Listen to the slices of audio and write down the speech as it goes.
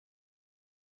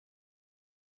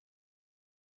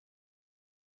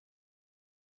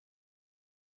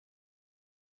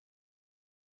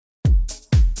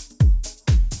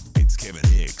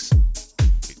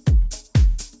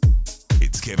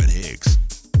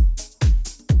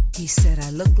said I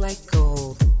look like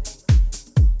gold.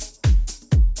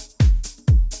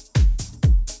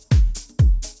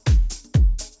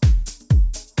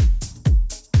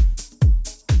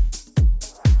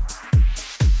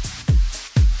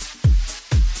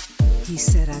 He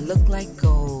said I look like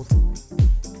gold.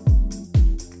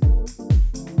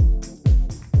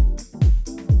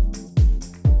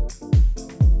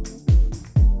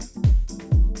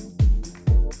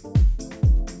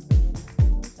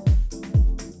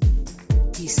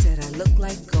 He said I look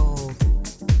like gold.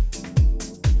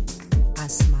 I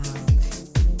smiled.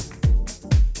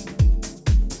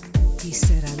 He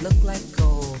said I look like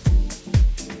gold.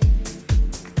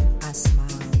 I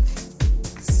smiled.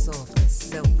 Soft as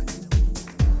silk.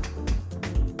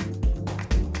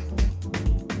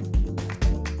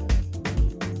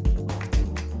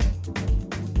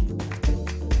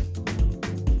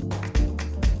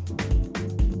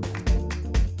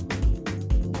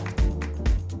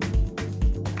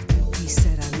 He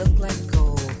said I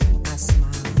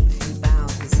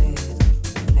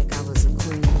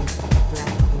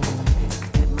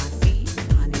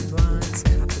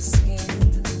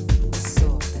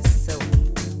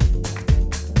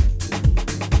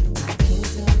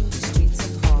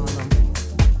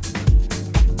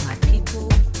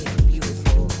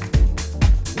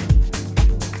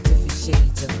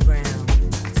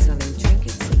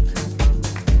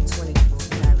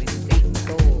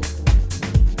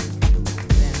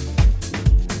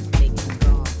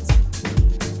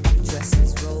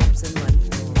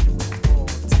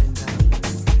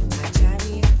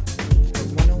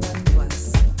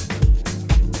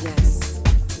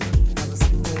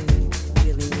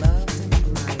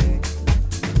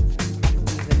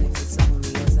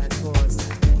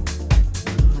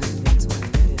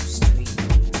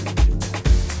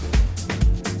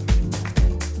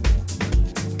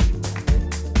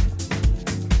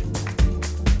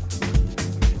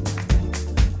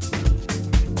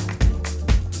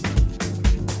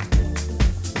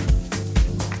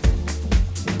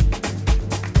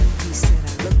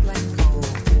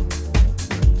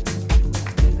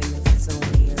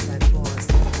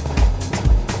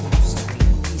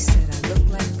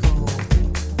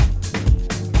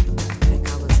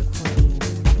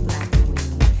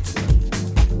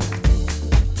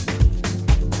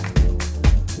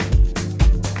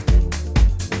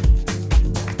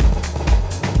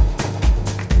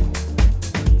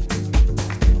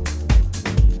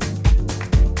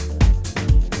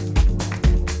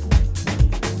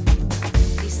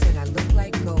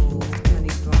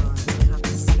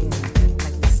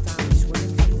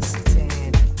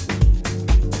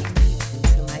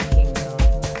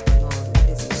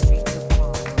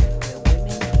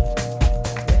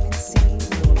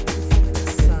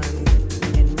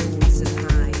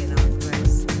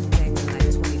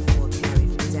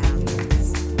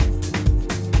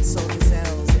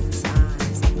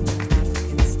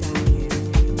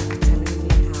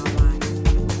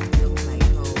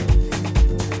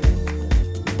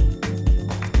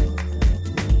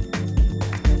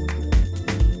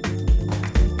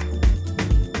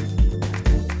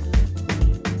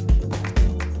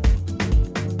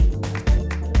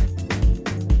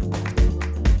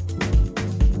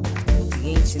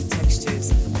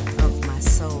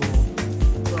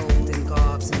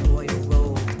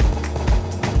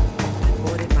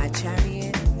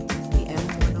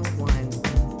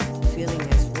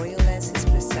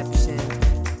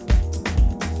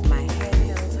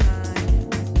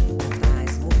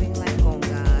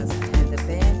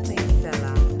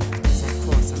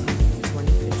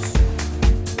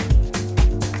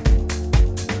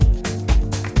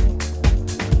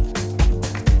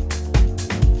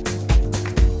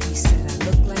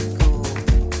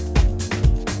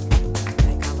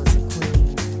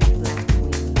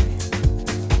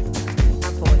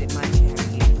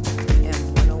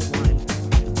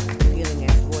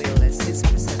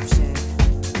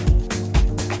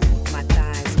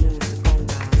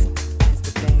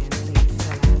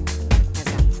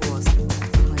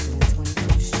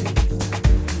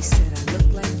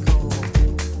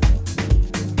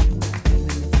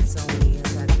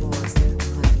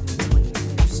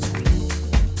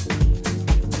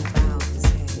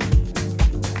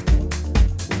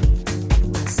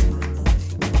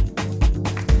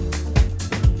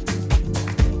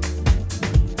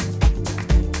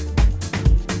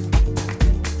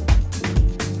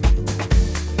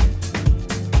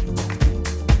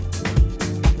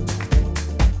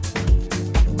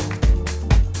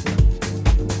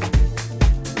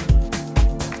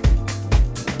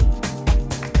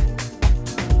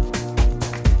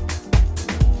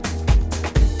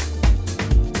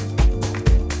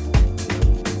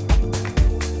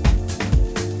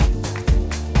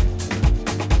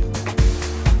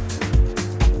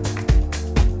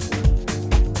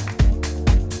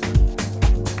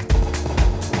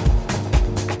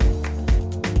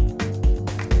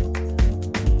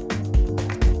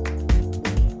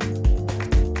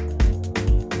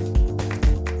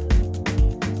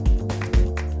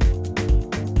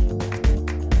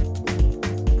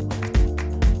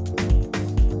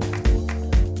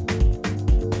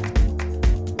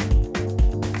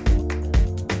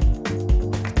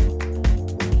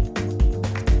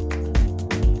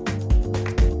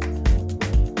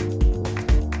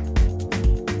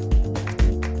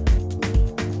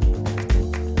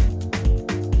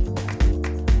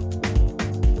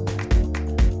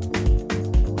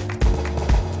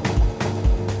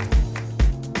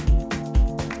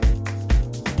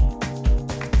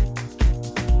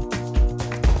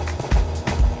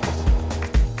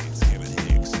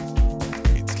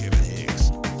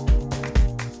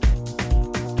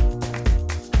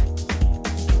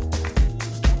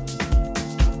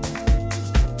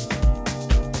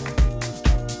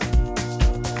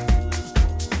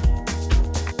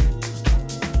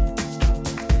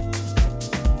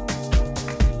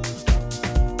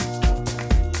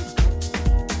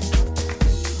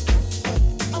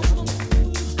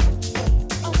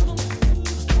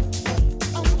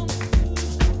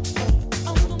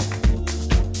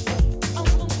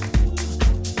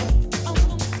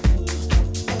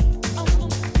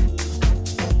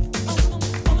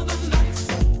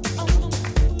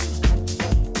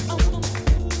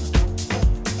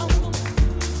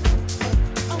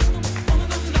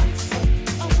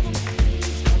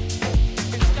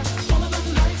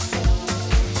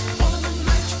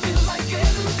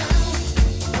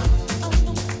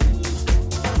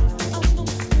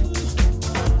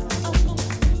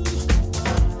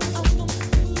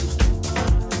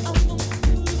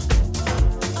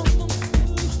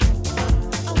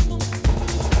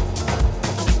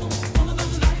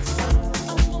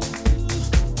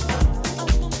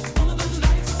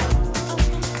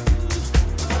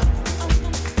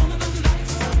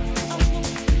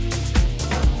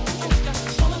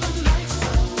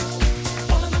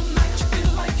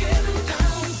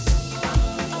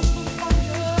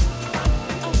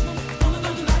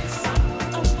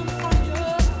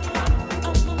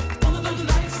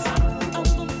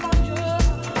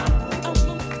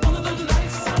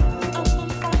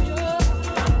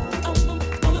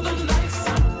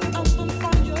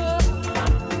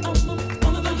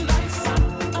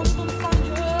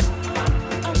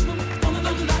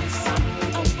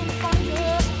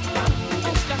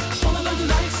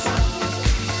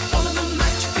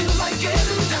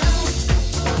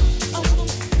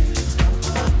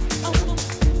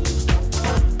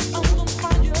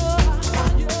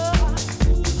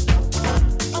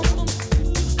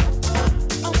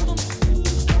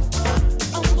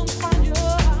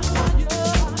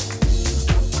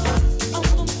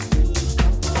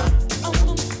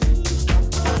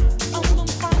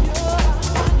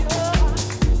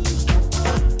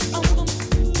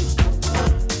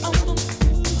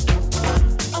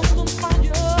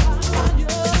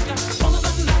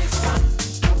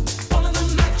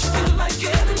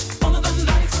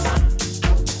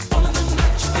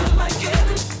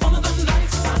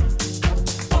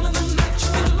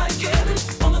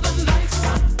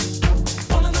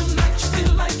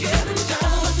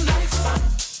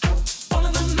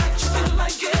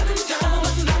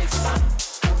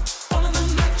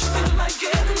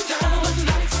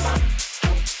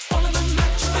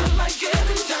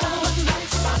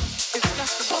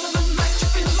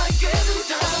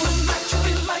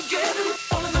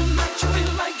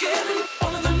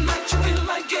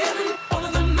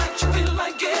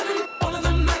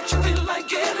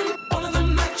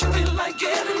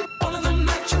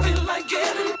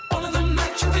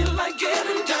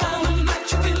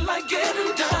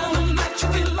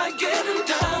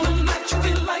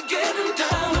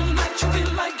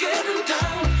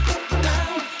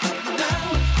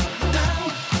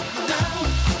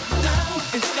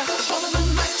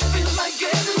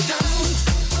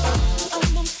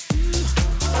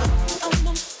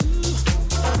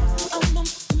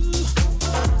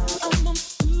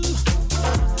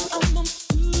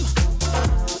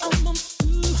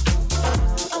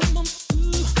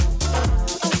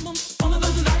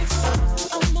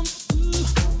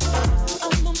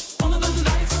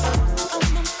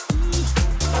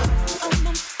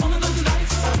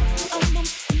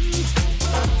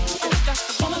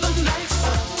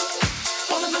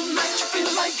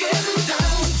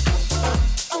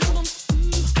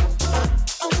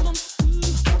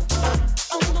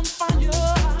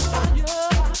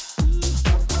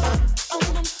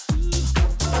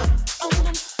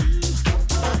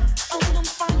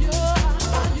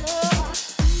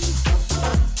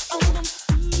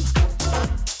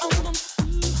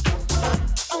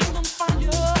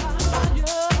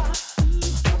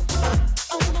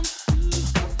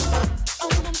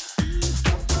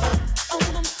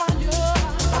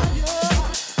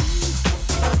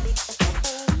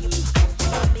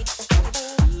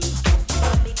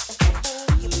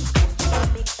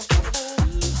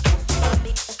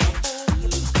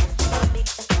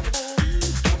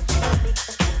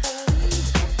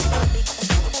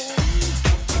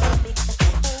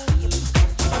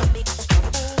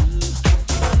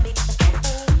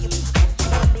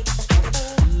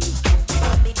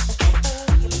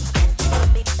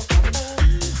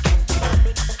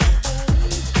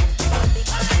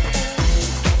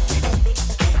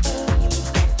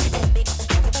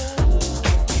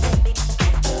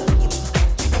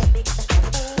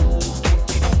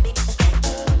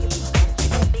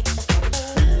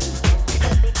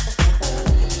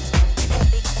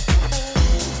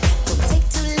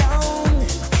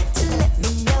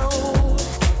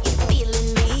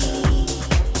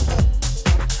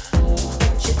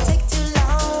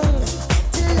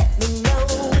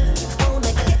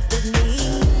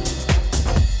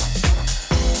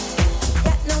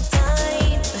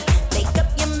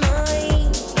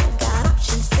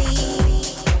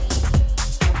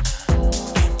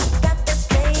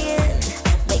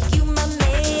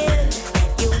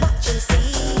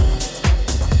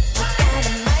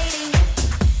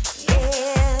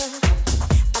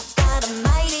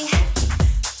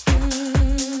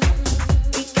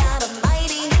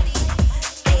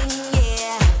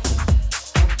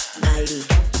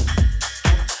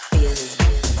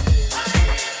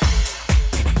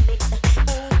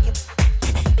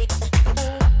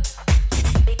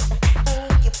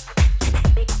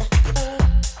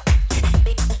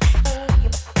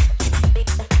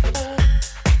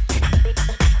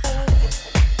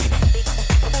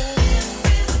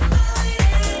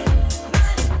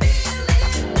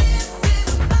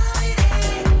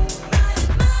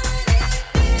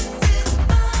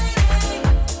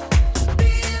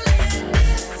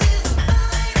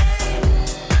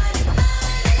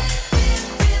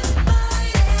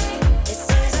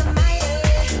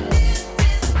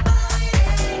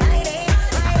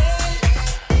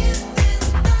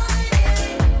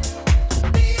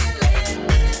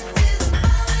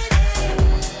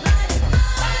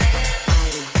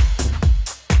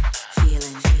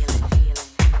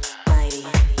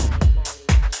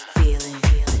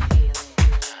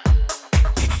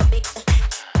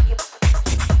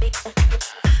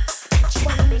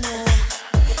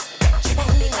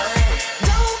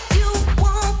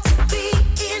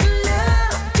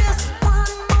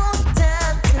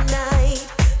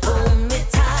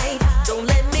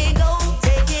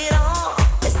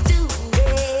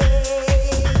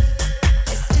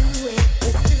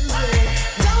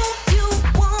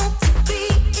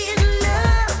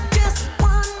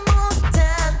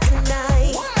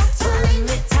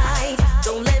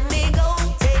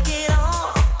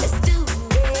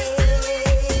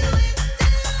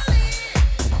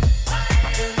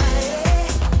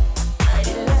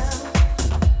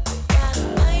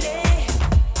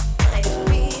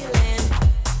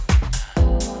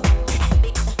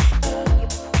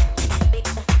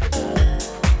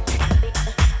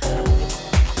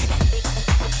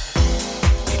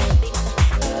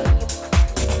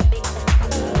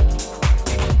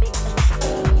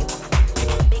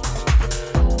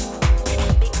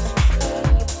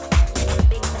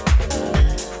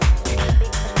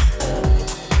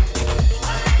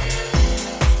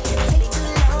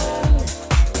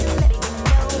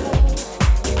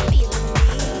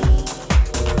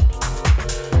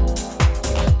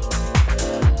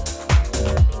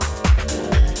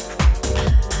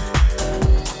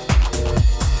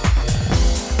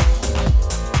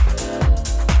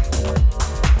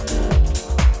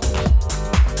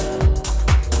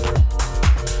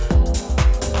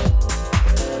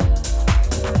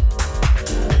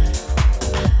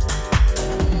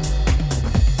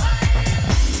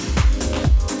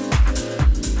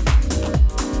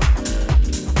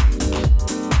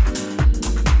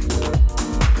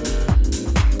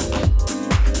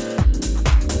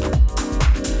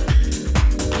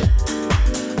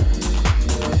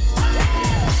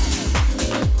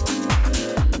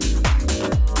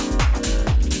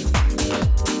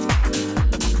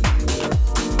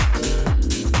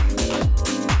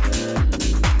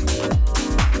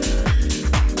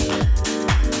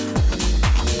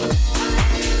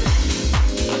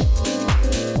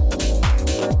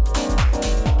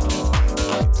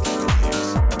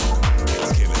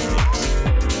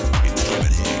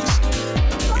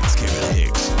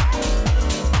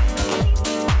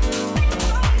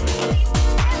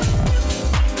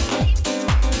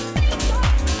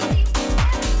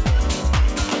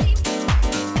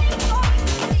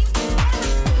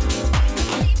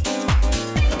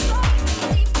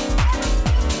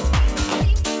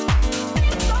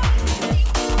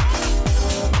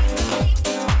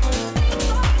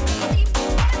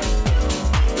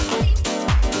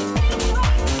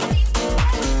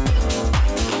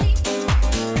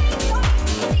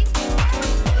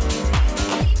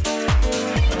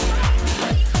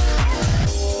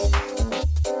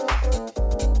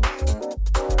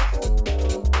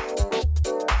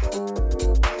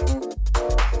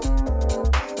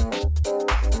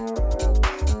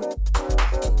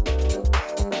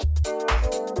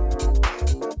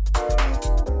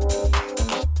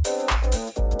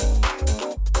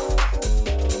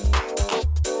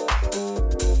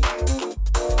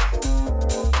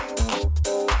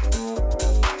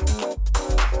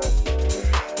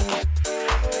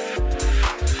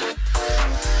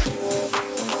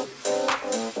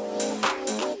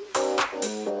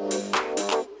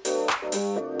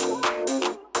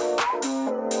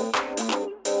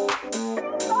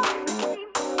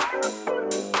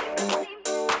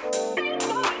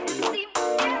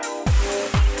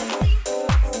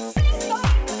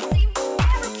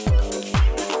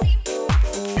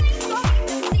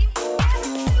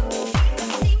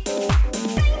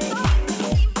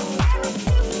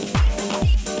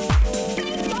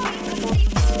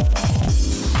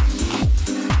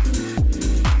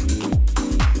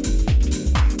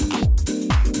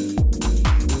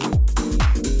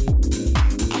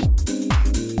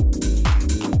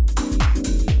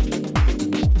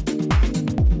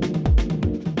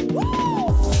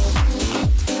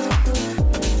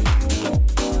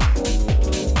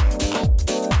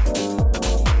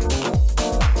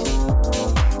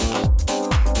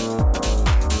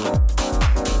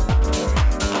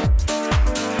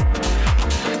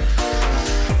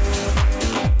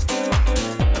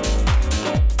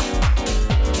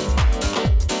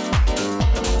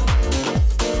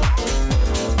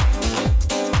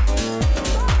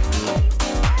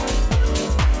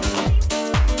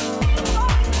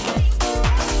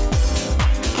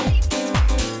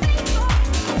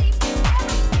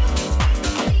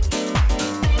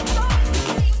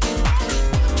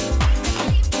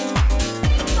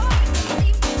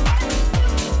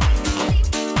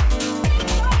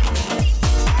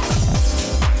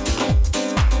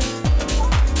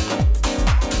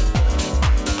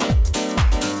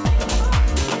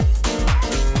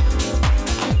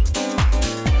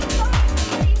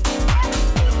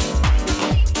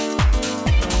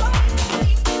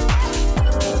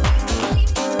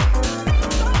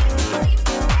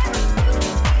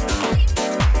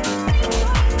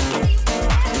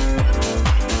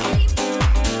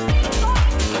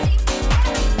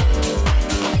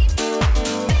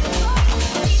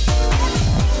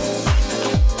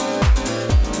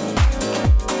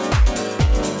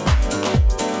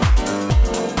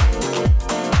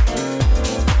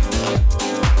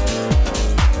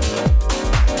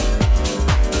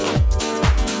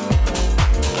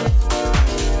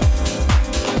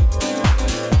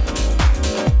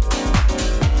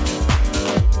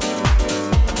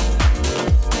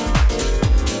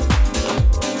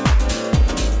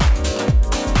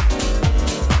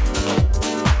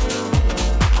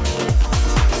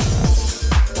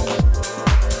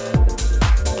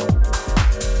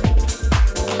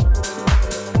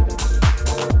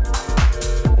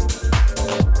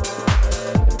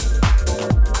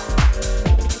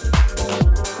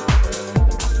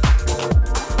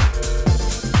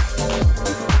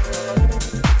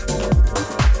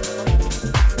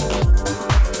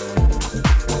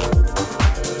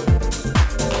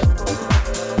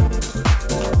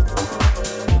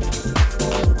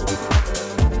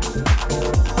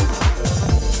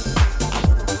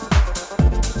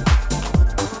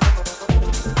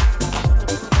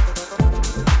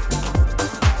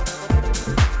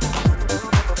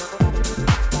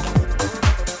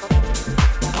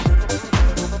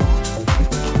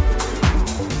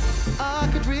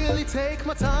take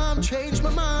my time, change my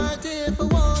mind if I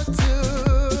want to.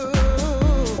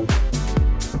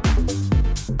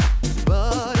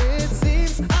 But it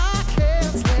seems I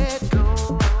can't let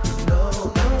go. No,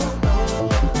 no, no.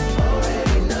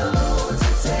 Already know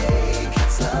to take it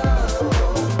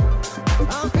slow.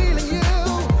 I'm feeling you,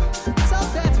 so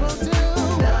that's what I'll do.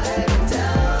 Now heading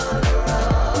down the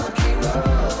rocky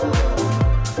road.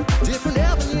 Different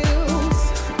avenues,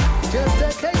 just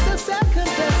a case of second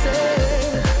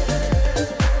guessing.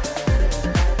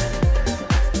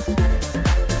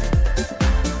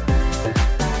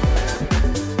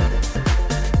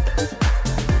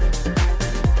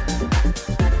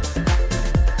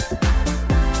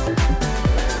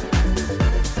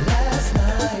 Last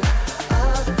night I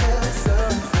felt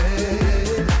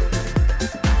something.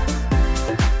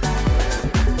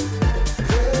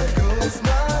 There goes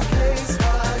my case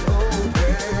wide open.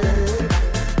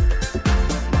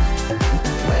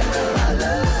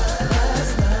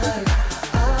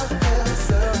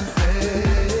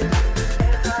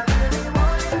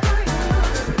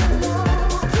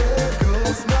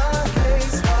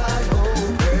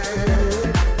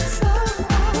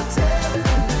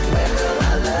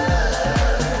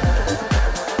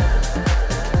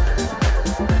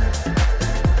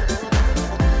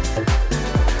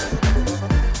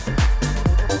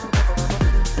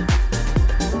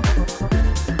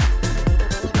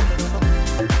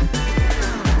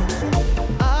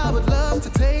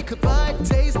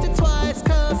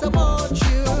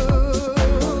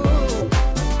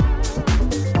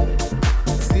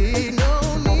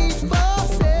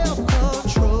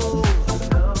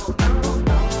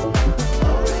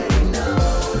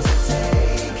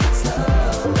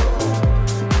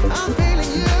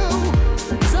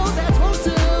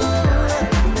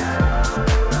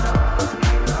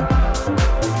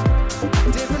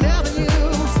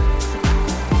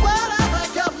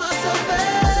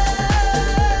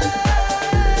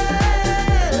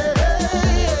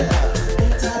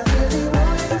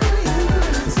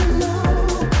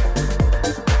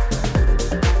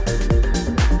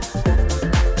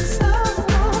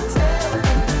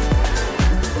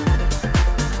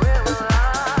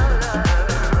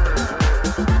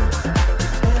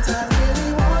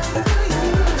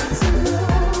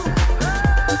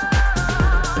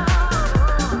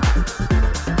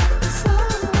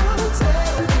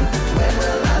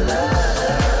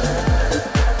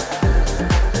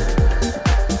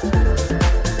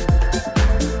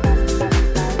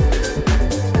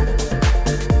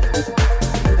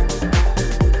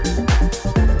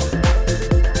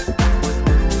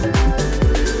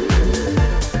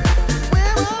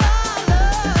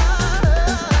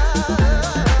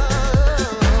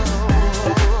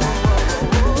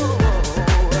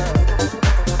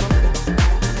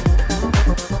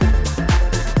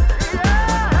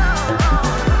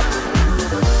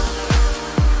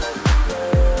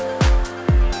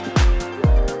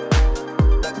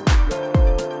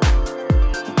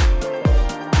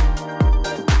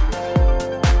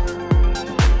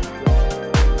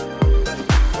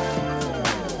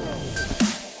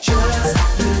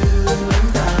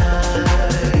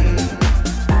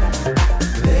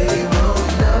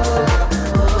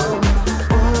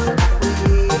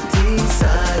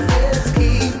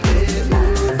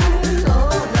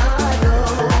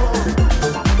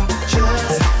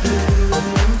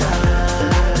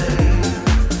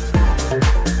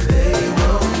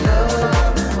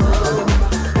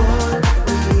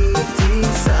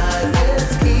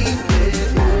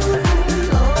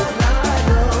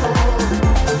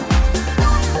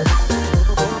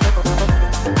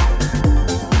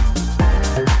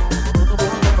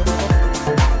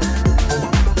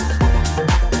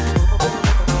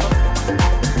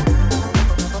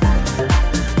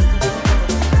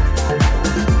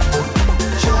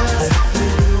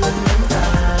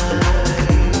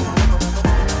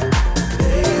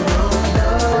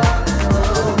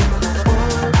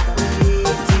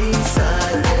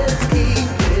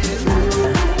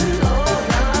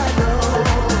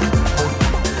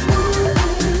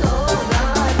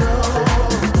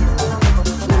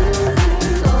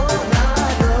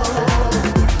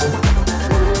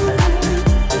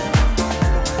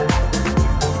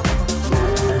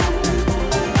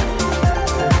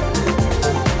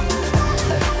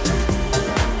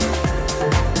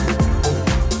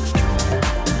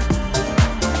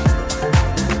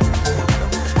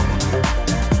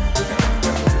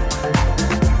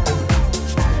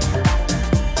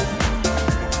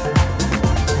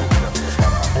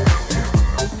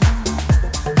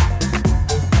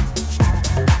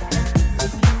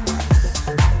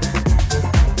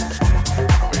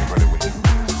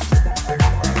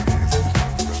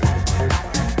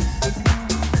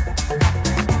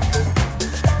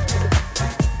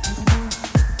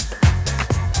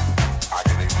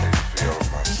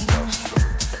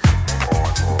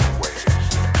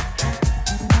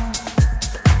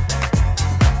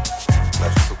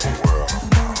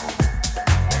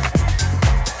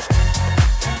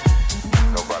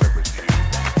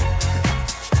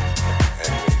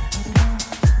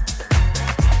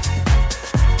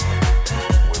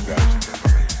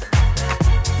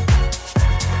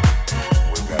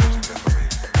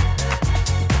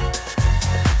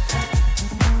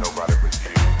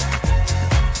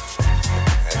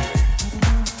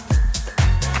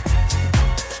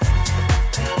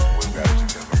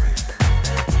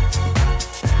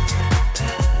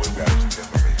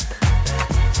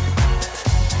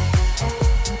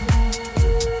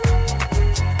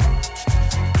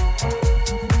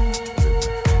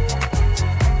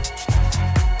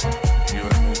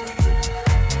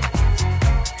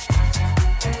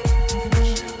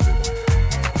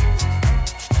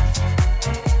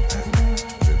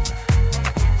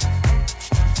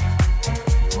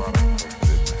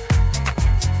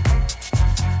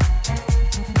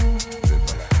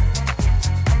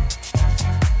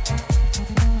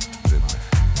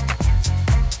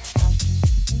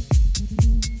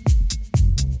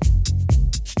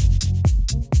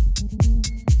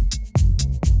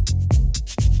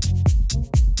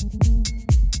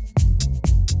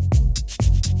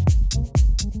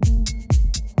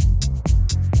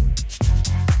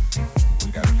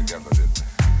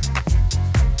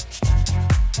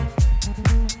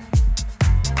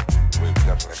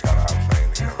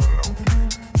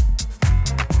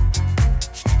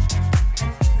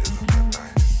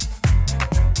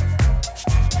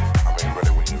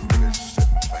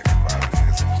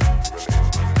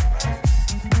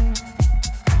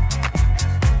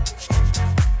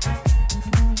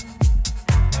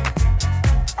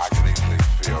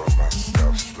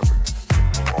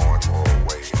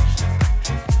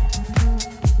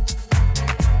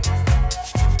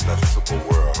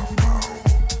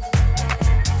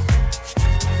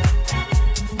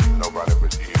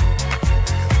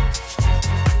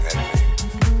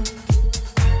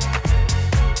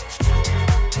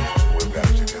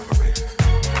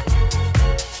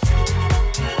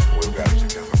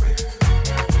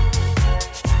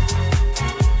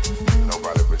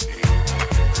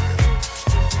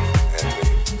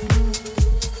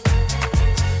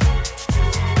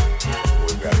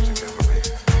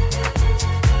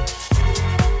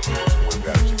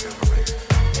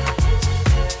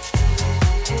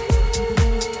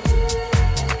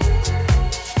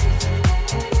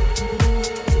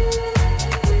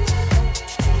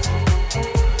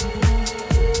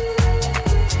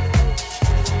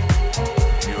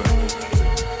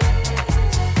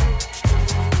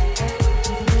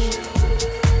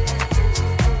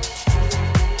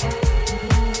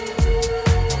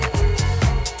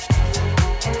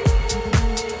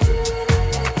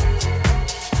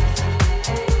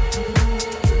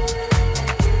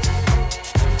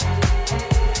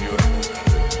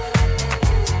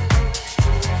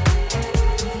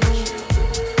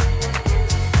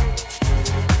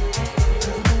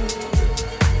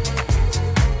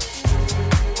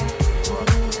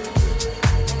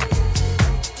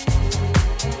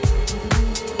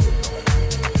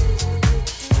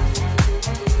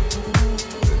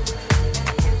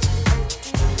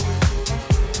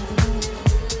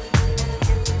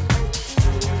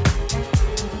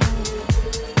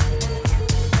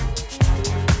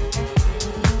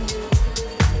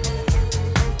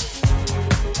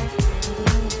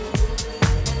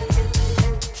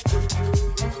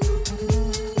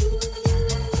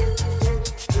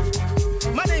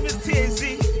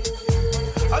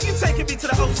 you taking me to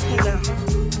the old school now?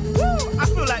 Woo, I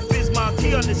feel like Biz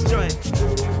Marquee on this joint.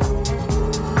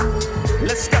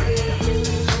 Let's go.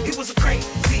 It was a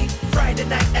crazy Friday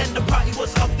night and the party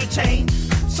was off the chain.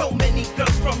 So many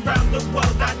girls from around the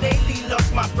world, I nearly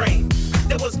lost my brain.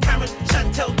 There was Karen,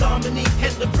 Chantel, Dominique,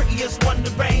 and the prettiest one,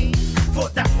 the rain.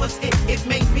 Thought that was it, it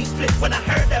made me split when I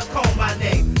heard her call my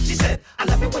name. She said, I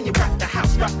love it when you rock the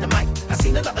house, rock the mic. I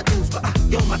seen a lot of dudes, but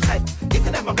you're my type. You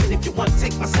can have my pin if you want,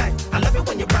 take my side. I love it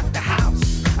when you rock the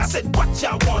house. I said, what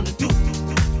y'all wanna do?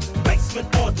 Basement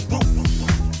or the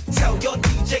roof. Tell your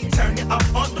DJ, turn it up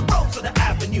on the road to the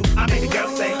avenue. I made a girl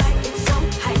say, it's so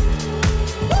hype.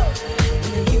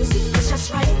 When the music is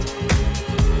just right.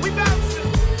 We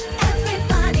bouncing.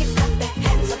 Everybody's got their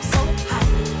hands up so high.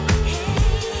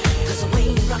 Cause the way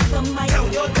you rock the mic. Tell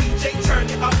your DJ, turn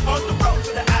it up on the road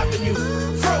to the avenue.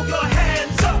 Throw your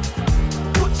hands up,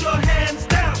 put your hands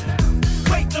down.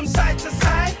 Wave them side to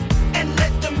side and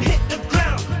let them hit the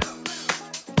ground.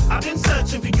 I've been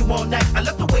searching for you all night. I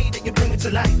love the way that you bring it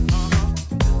to life.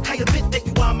 I admit that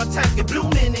you are my type. You're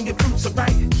blooming and your fruits are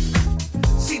ripe.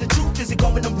 See, the truth is you're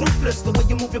going on ruthless. The way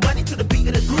you move your body to the beat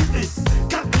of the groove is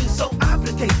got me so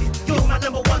obligated. You're my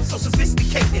number one, so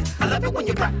sophisticated. I love it when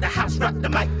you rock the house, rock the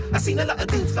mic. I seen a lot of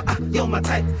dudes, but you're my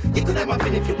type. You can have my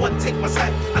pin if you want, take my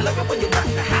side. I love it when you rock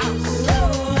the house.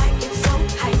 Oh, like it's so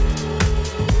hype.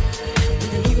 When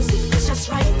the music is just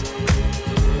right.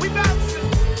 We bouncing.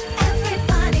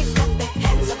 Everybody's got their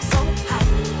hands up so high.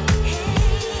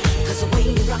 Cause the way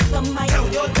you rock the mic. Tell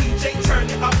your DJ, turn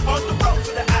it up on the road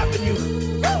to the avenue.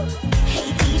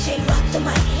 Hey DJ, rock the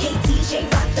mic. Hey DJ,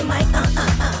 rock the mic.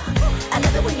 I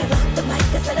love it when you rock the mic.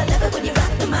 I said I love it when you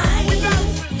rock the mic.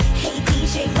 Hey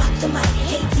DJ, rock the mic.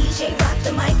 Hey DJ, rock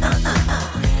the mic.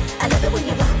 I love it when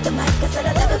you rock the mic. I said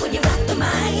I love it when you rock the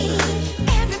mic.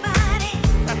 Everybody,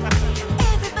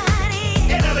 everybody,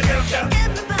 Another girl, girl.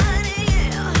 everybody,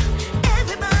 yeah,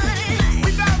 everybody.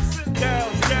 We bouncing.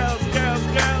 Girls, girls, girls,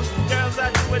 girls, girls,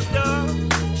 I do adore.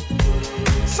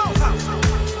 So hot.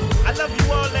 I love you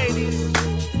all, ladies.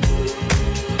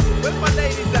 Where's my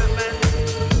ladies at, man?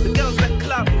 The girls that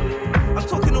club. I'm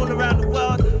talking all around the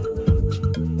world.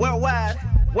 Worldwide,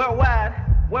 worldwide,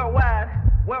 worldwide,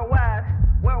 worldwide,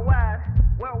 worldwide,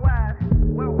 worldwide,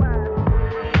 worldwide.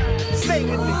 Stay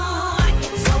with me. Oh,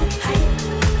 it's so hype.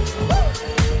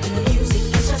 When the music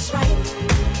is just right.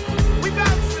 We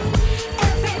bouncing.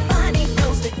 Everybody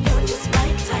knows that you're just my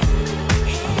type.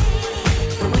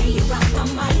 The way you rock the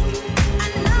mic. I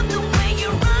love the way you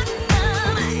rock the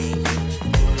mic.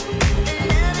 I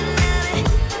love it, love it.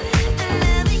 I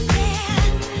love it, yeah.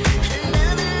 I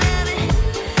love it, love it.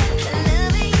 I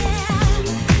love it, yeah.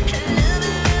 I love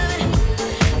it, love it.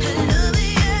 I love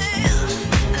it, yeah.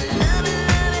 I love it,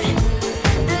 love it.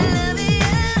 I love it,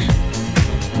 yeah.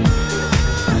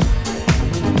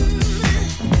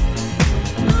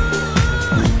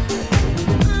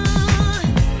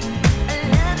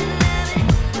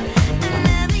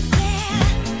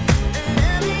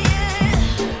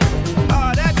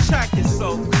 Oh, that track is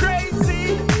so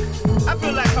crazy. I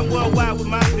feel like I'm worldwide with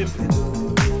my pimpin'.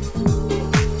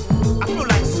 I feel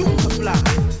like Superfly.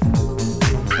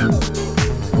 Ow!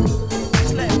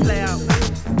 Just let it play out, man.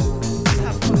 Let's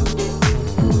have fun.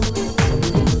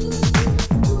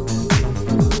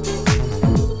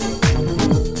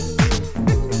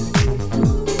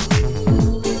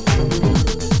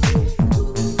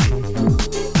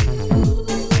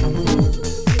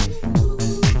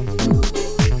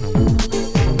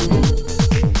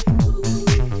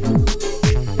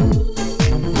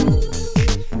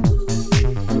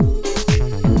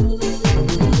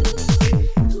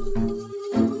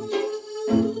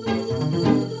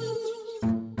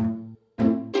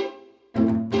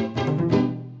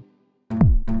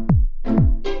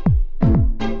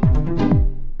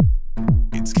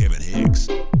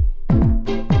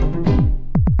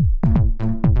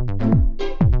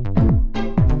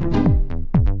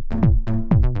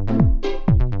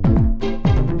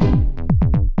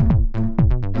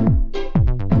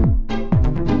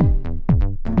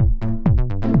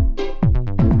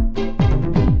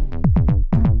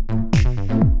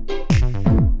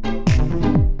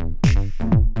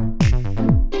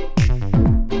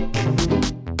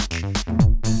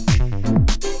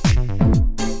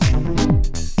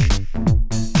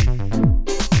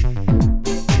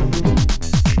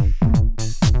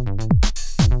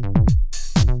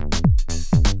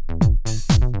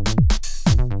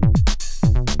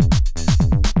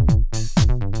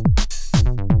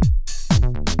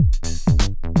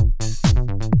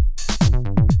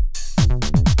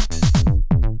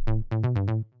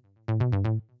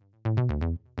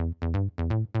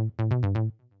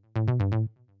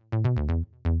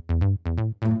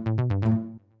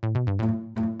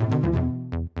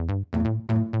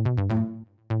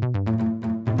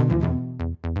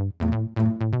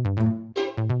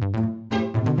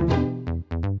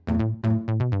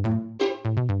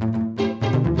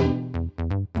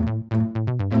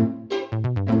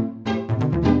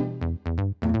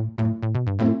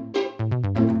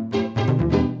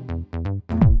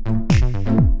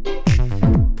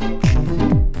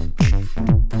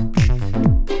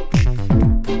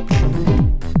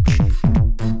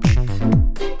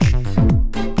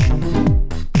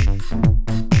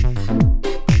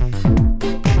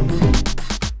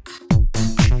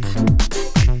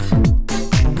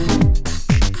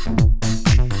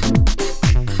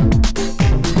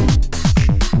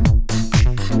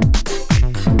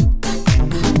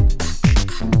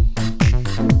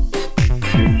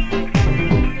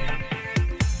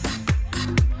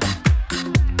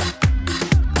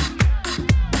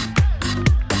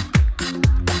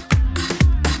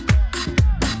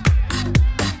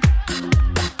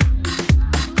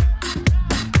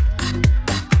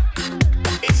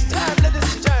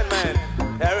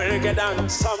 get down to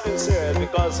something serious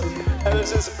because ever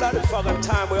since the bloody fucking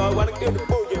time we all want to do the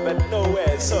boogie but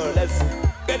nowhere. So let's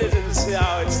get it and see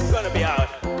how it's gonna be out.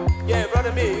 Yeah,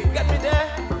 brother me, you get me there?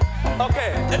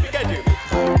 Okay, let me get you.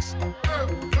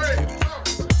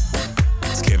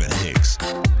 It's Kevin Hicks.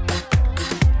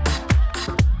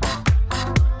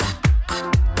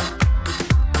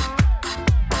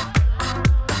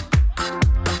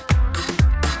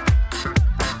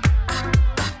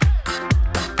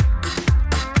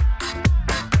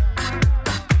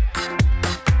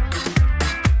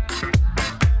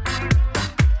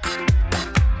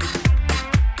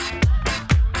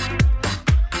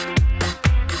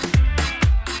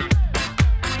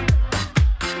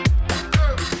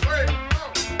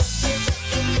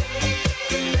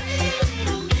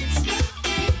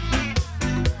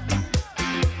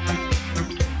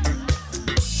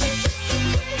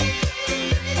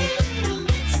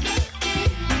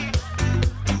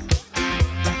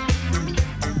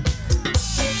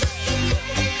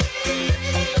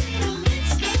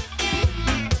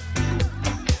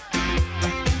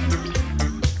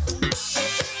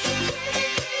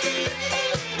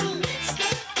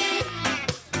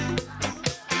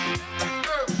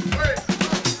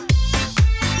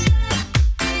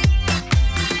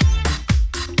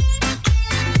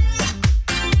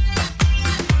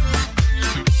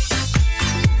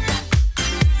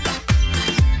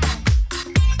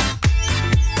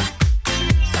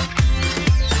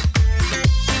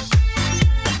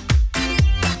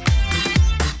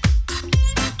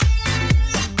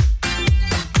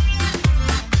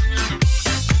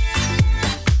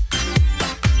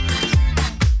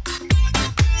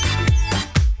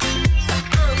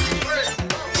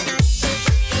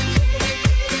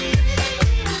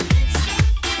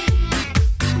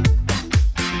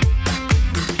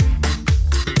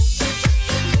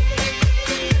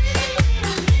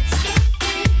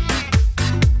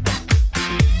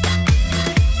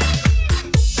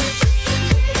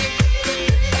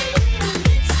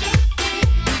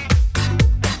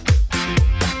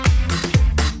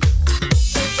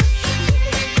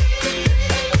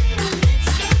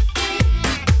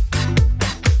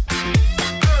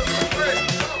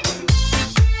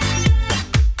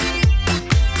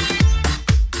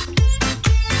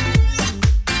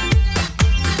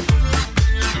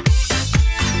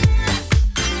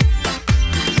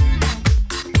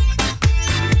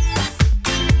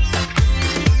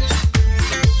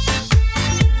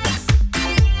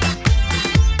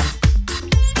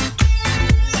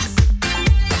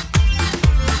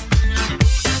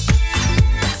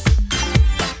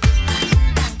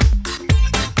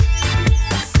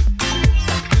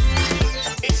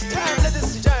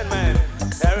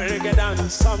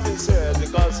 Something serious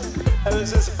because ever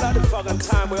since the bloody fucking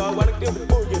time we all want to do the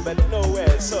boogie but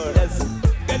nowhere. So let's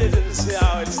get it and see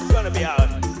how it's gonna be out.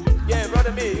 Yeah,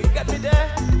 brother me, you get me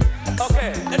there?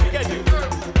 Okay, let me get you.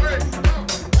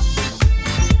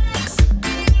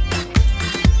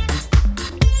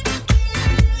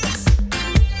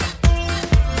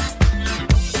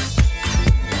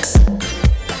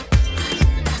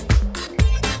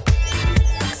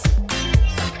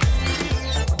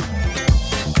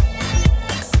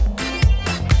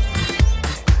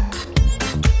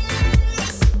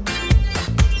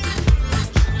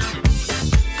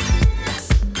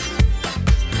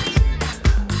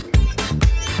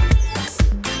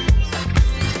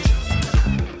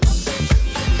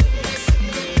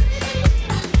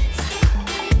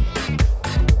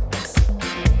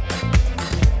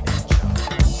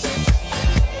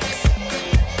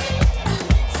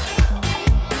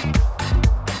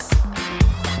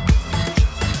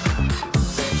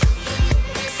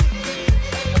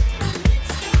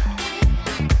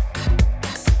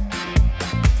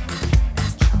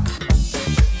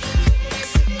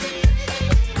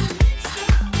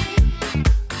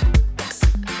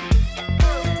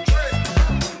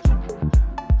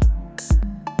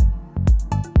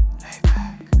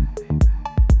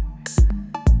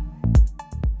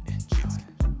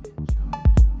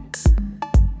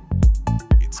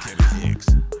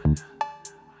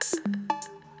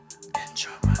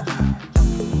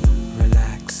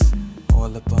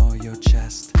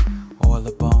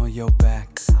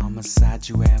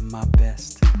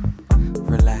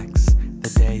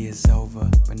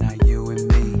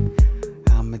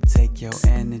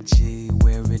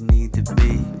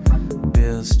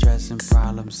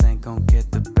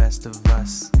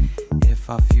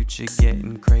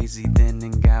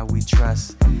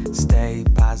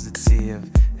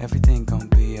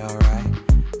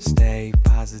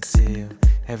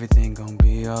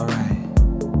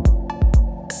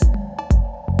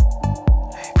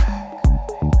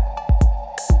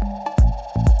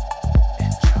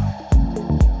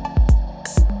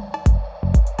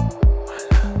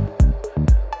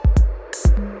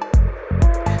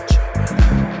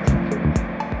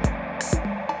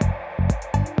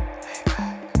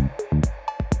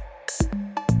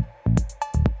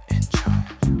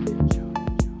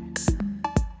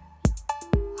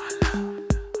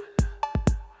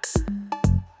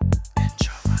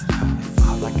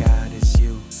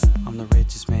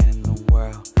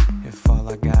 all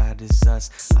I got is us.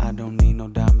 I don't need no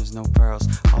diamonds, no pearls.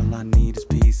 All I need is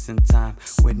peace and time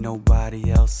with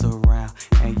nobody else around.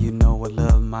 And you know I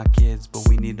love my kids, but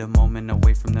we need a moment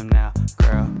away from them now.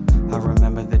 Girl, I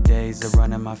remember the days of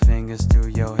running my fingers through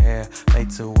your hair.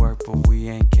 Late to work, but we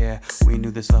ain't care. We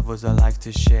knew this love was a life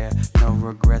to share. No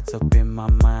regrets up in my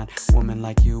mind. Woman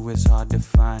like you is hard to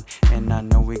find. And I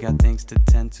know we got things to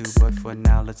tend to, but for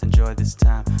now, let's enjoy this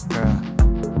time, girl.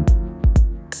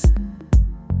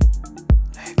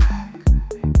 Lay back.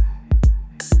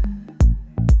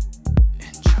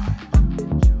 Enjoy.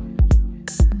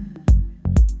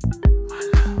 My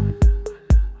love.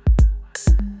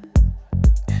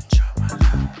 Enjoy my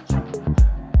love.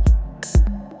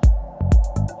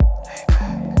 Lay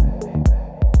back.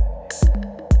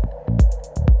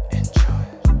 Enjoy.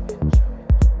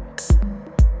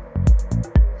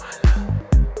 My love.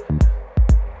 Enjoy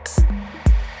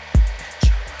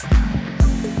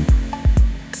my love.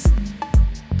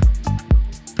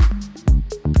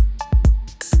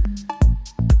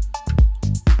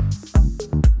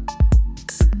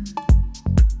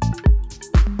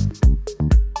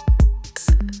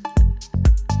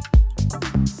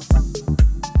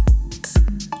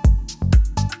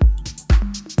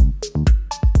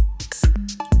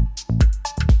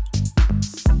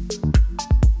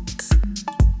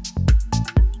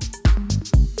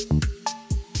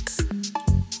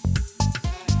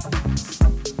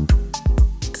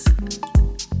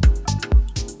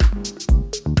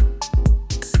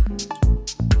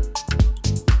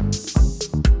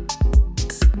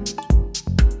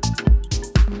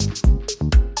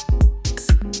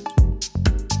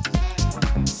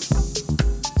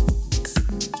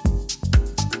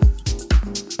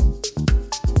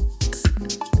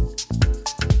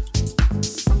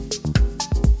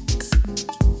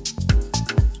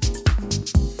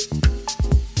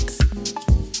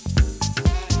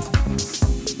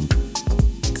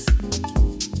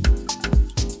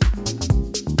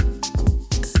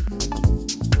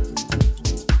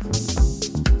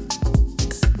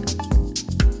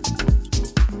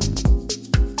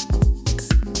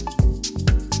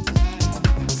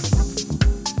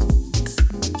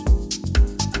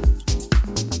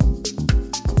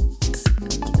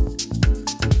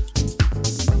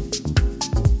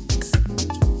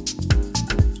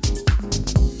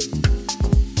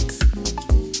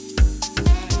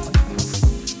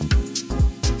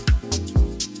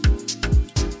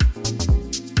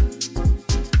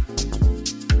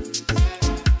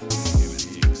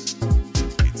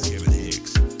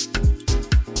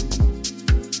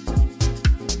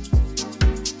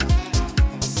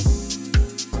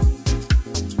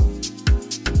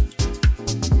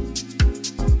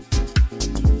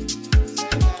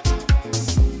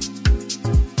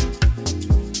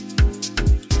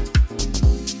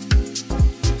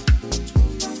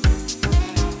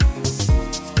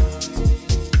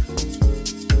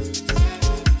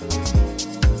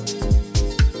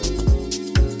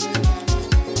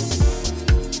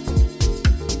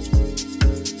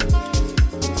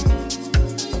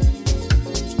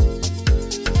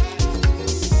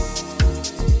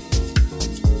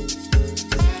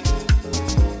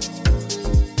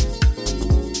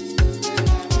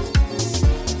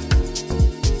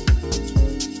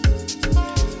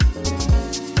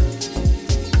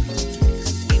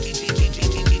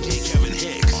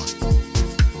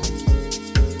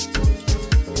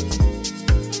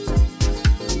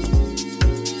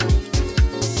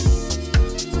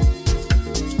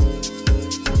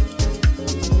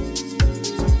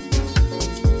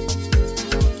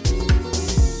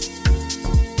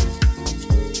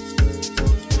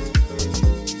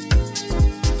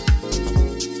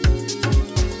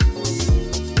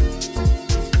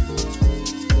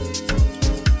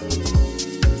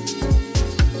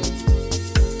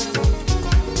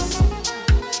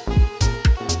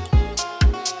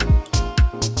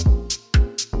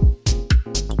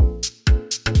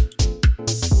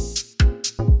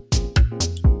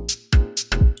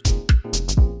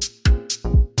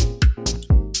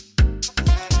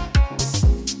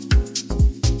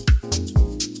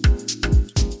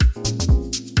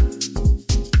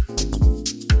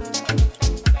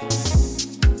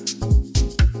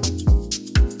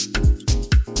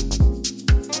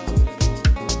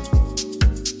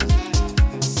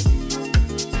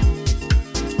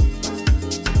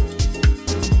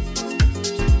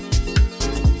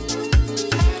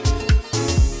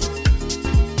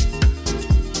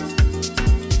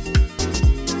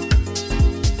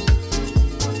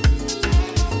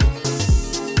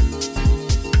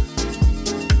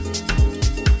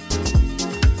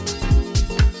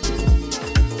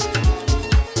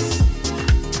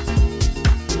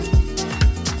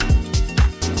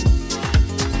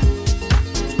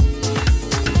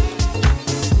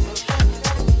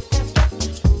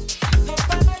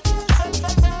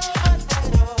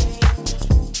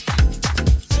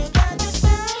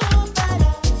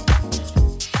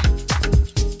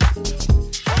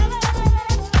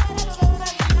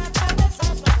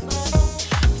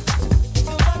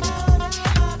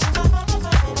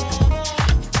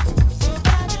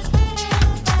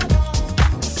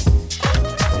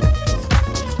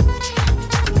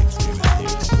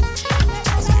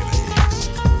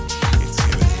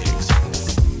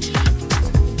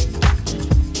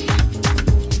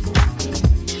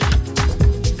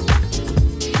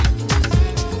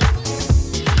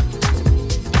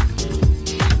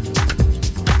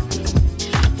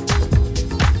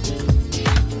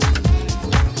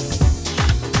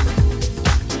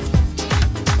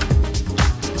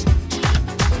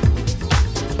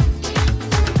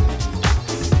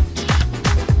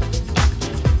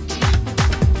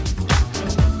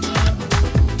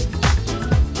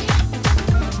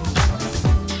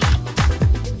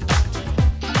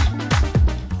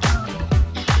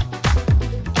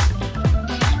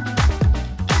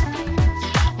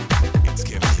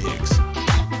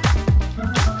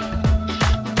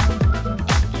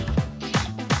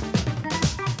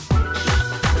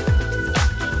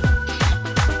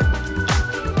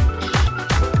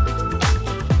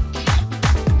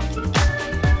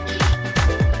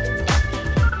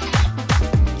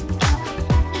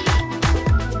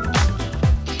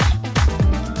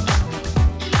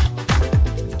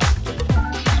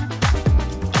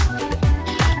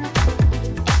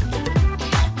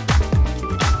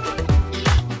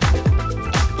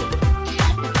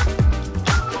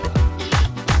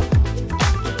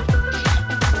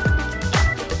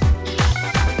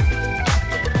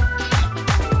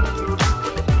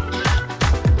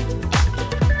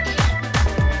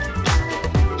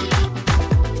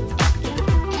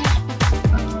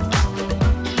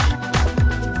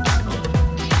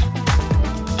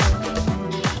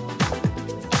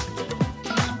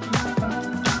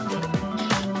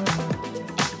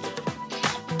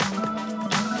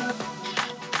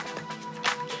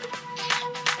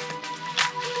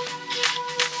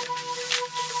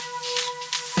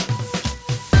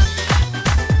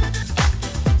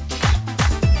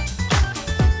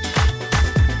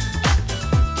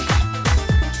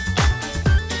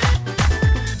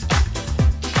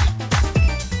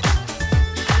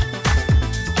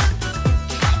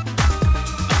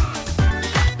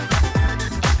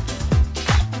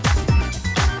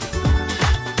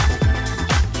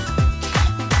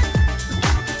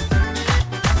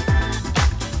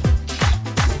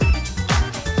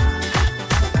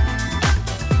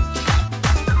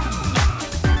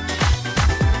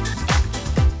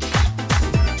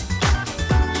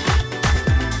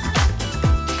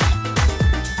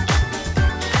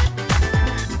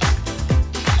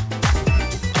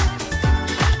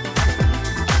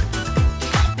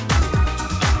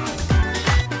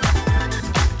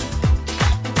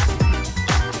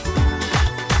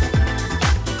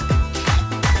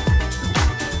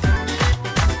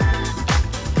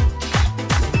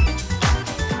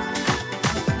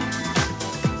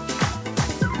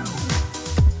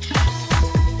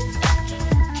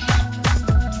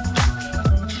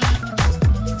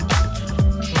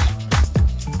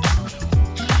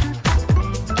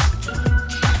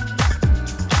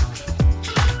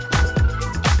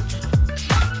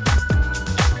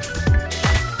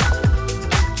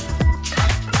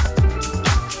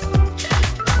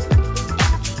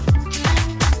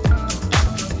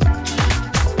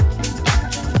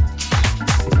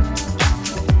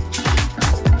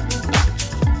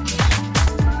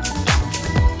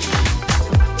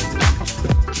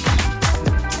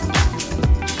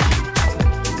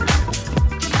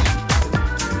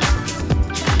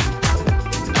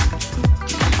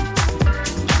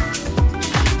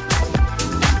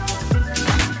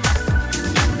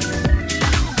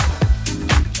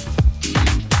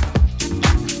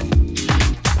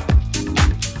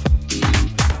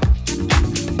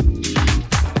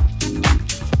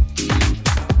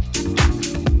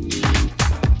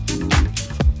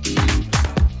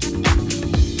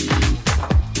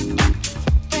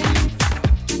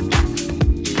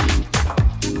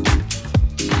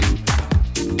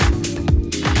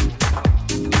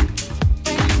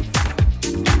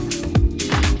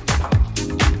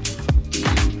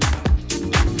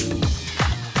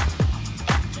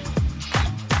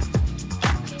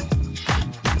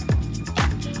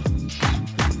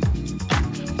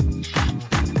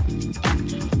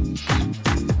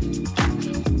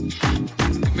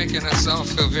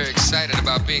 feel very excited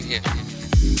about being here.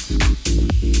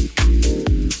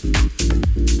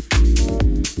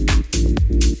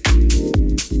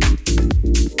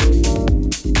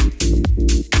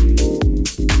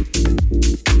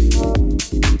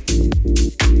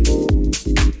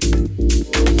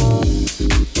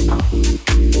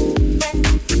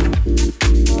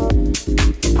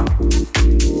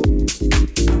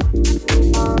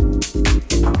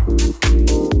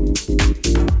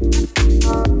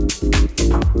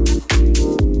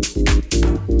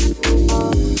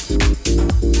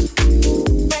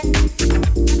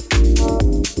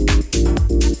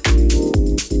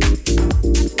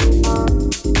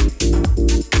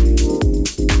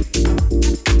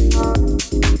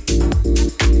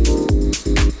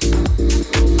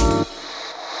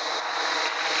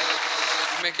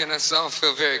 Making us all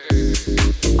feel very good.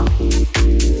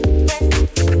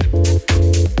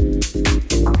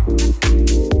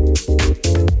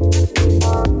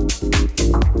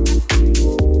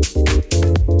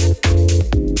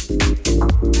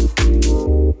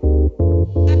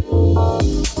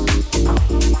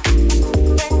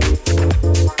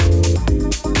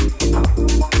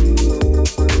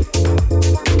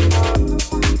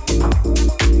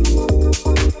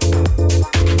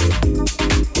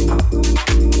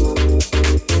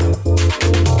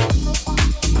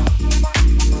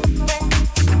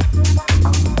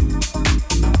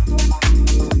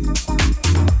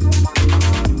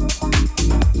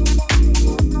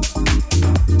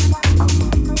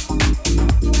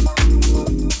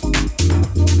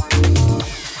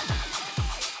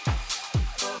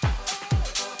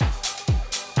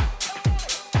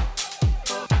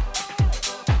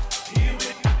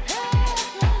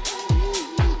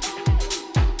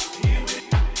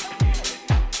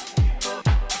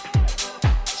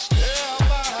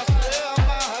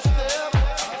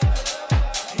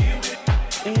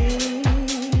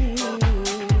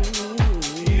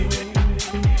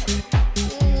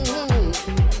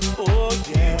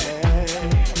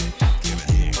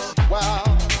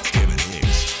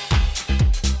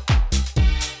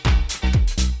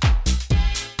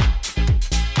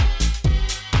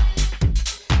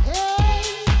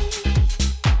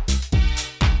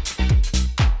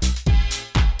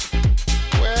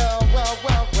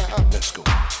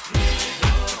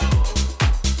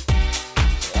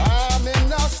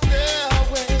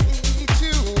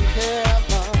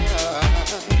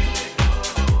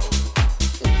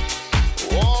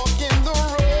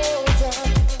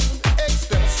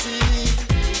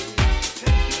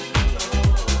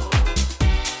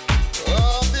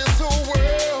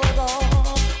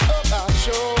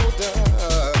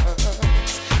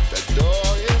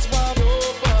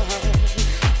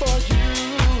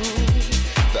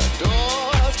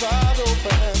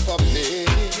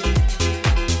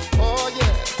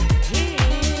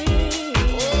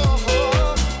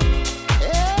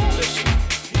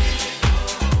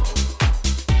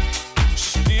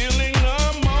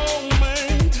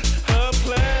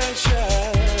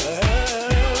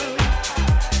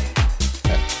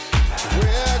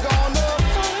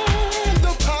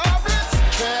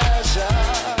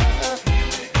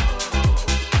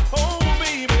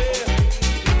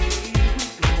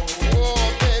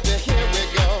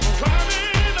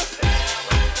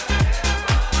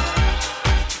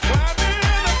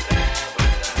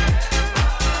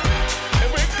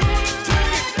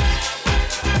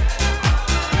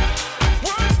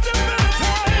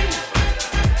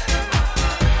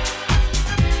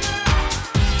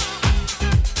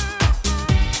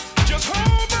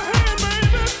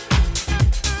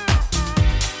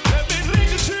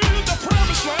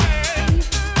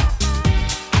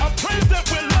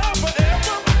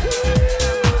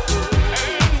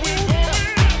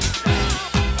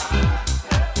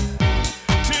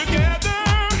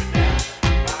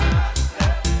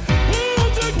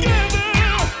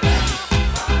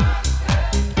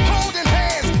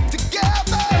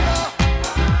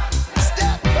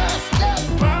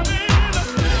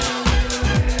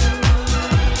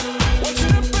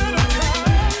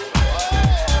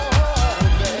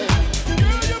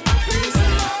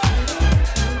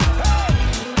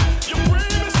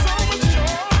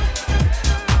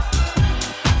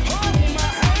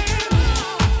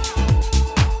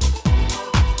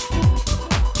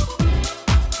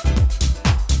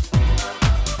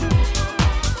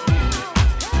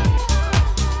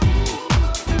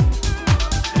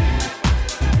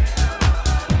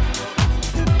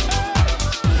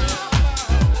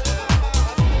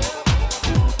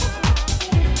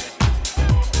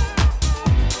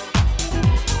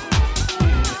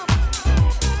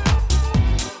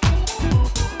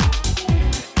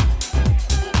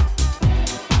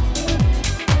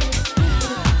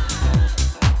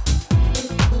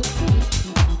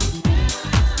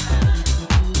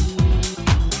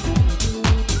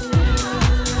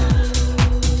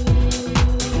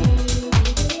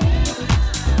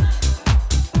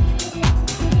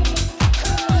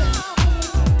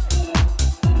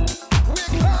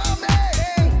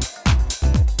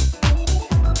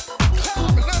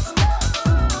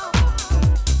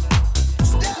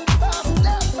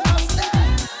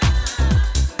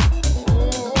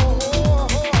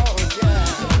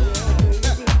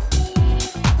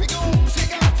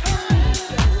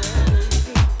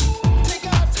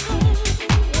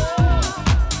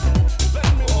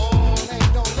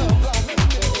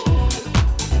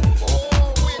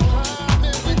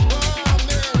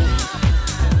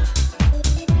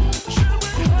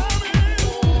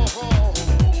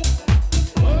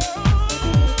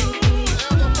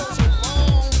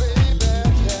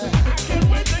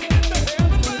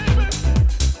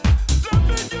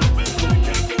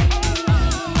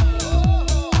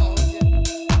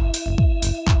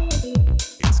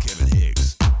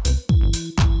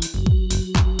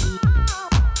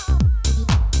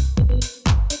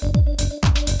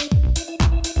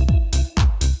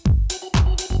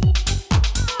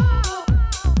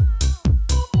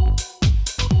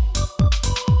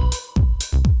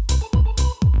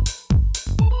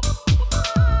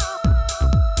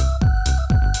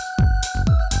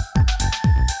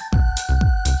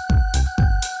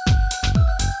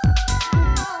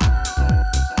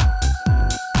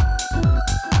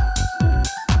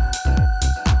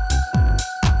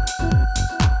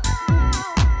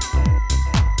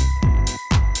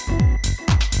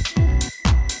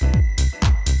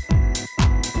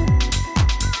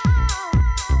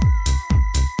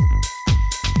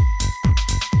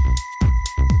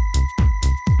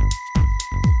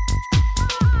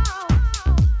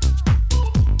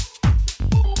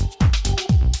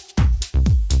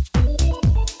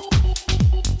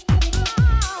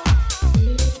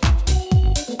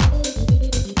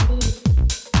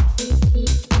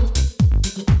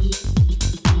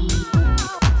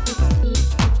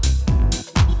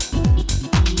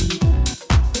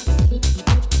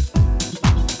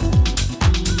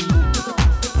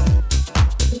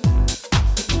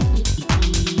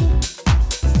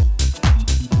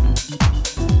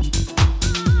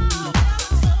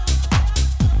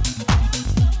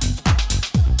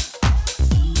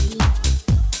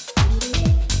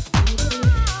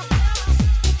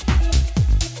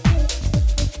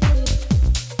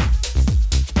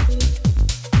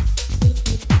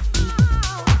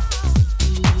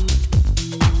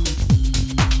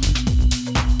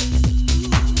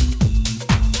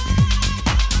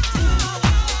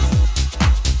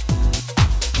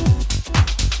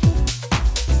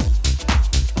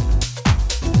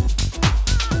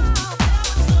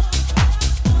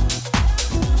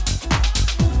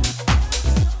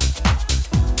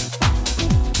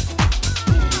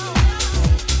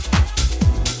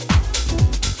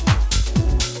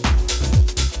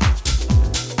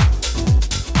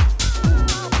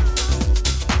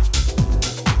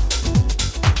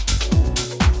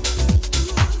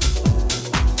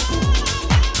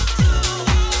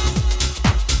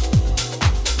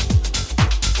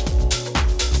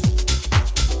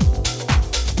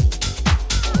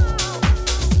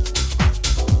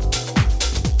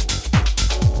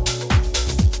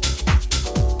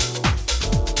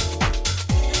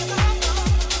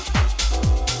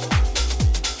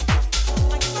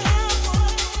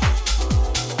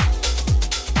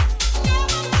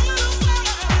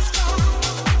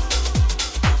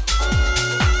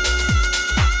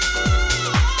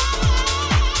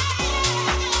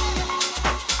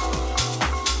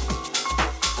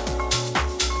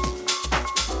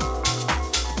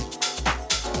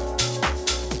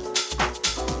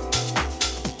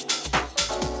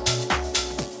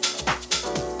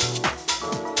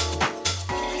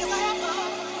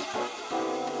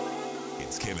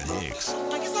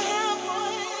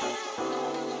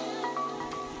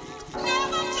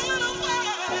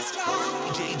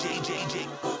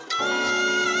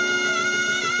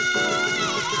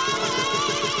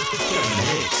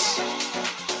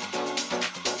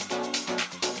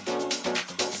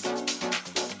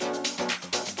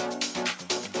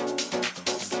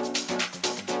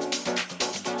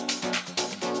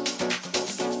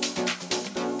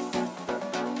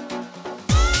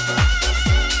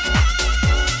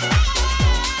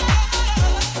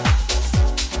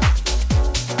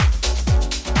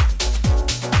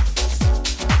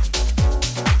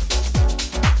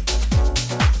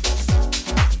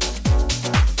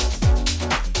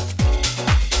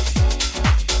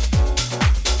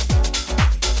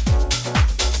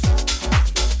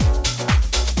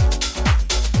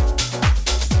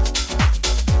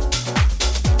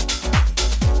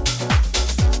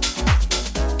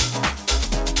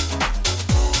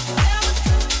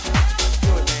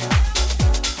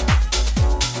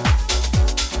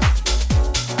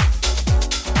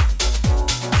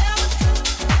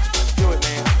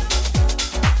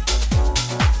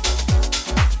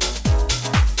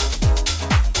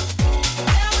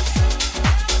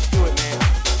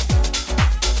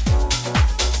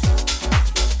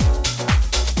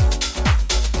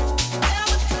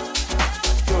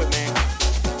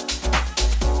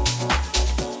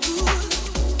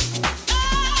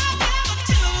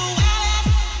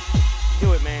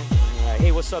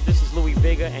 what's up? This is Louie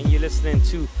Vega, and you're listening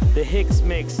to the Hicks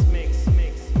Mix.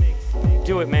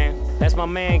 Do it, man. That's my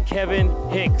man, Kevin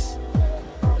Hicks.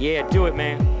 Yeah, do it,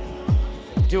 man.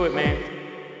 Do it, man.